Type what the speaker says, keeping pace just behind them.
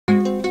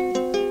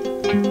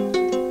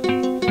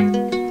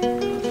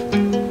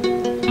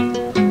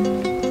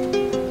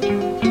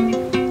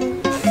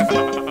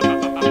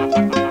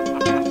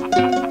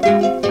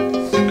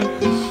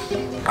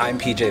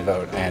PJ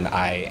Vogt, and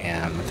I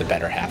am the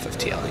better half of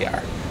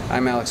TLDR.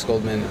 I'm Alex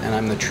Goldman, and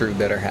I'm the true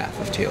better half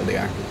of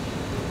TLDR.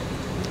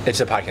 It's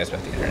a podcast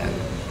about the internet.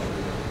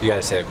 You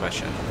gotta say the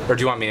question. Or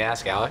do you want me to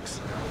ask Alex?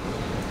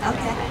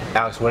 Okay.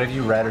 Alex, what have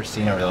you read or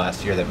seen over the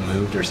last year that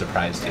moved or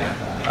surprised you?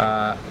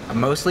 I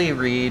mostly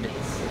read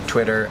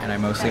Twitter, and I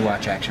mostly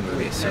watch action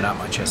movies, so not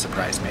much has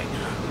surprised me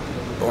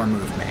or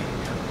moved me.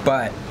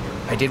 But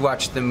I did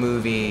watch the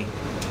movie.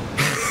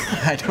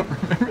 I don't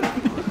remember the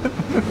name of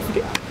the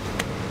movie.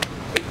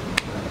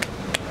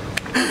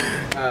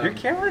 You're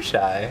camera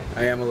shy.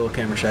 I am a little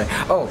camera shy.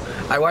 Oh,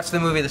 I watched the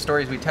movie The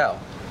Stories We Tell.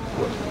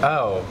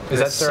 Oh, is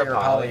that Sarah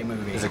Polley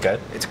movie? Is it good?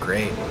 It's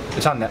great.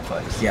 It's on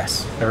Netflix.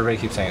 Yes. Everybody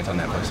keeps saying it's on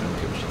Netflix, and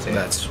people should say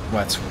That's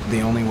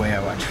the only way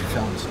I watch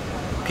films.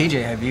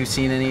 PJ, have you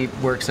seen any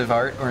works of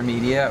art or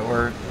media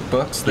or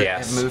books that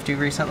have moved you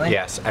recently?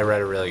 Yes, I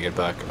read a really good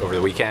book over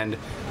the weekend.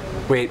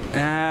 Wait,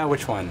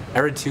 which one? I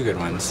read two good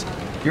ones.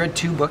 You read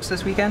 2 books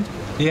this weekend?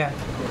 Yeah.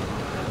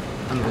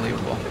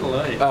 Unbelievable.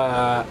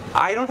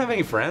 I don't have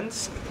any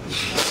friends.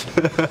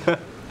 And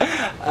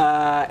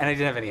I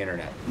didn't have any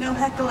internet. No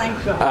heckling.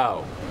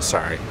 Oh,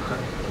 sorry.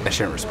 I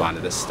shouldn't respond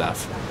to this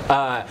stuff.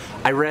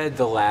 I read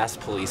the Last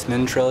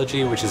Policeman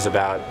trilogy, which is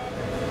about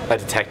a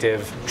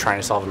detective trying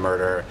to solve a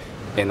murder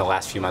in the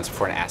last few months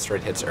before an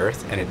asteroid hits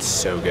Earth, and it's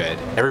so good.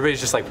 Everybody's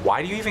just like,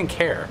 why do you even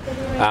care?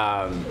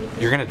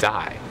 You're gonna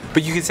die.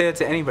 But you can say that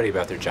to anybody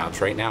about their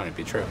jobs right now, and it'd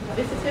be true.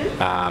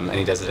 And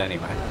he does it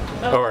anyway.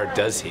 Or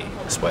does he?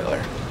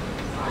 Spoiler.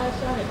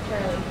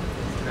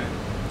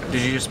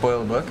 Did you just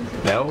spoil the book?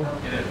 No.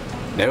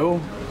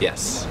 No.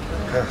 Yes.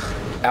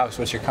 Alex,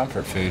 what's your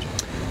comfort food?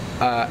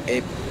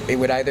 It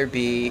would either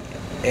be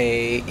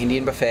a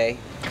Indian buffet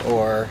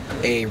or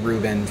a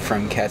Reuben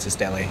from Katz's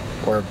Deli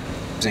or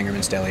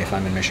Zingerman's Deli if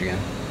I'm in Michigan,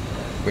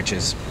 which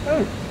is,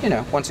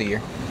 once a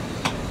year.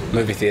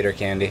 Movie theater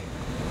candy.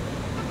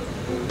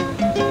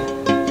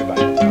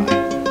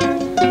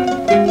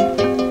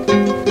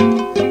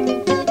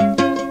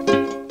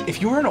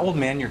 If you were an old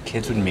man, your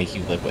kids would make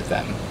you live with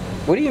them.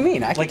 What do you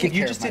mean? Like if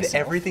you just did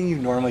everything you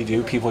normally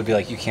do, people would be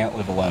like, you can't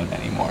live alone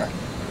anymore.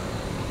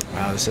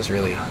 Wow, this is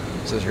really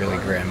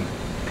grim.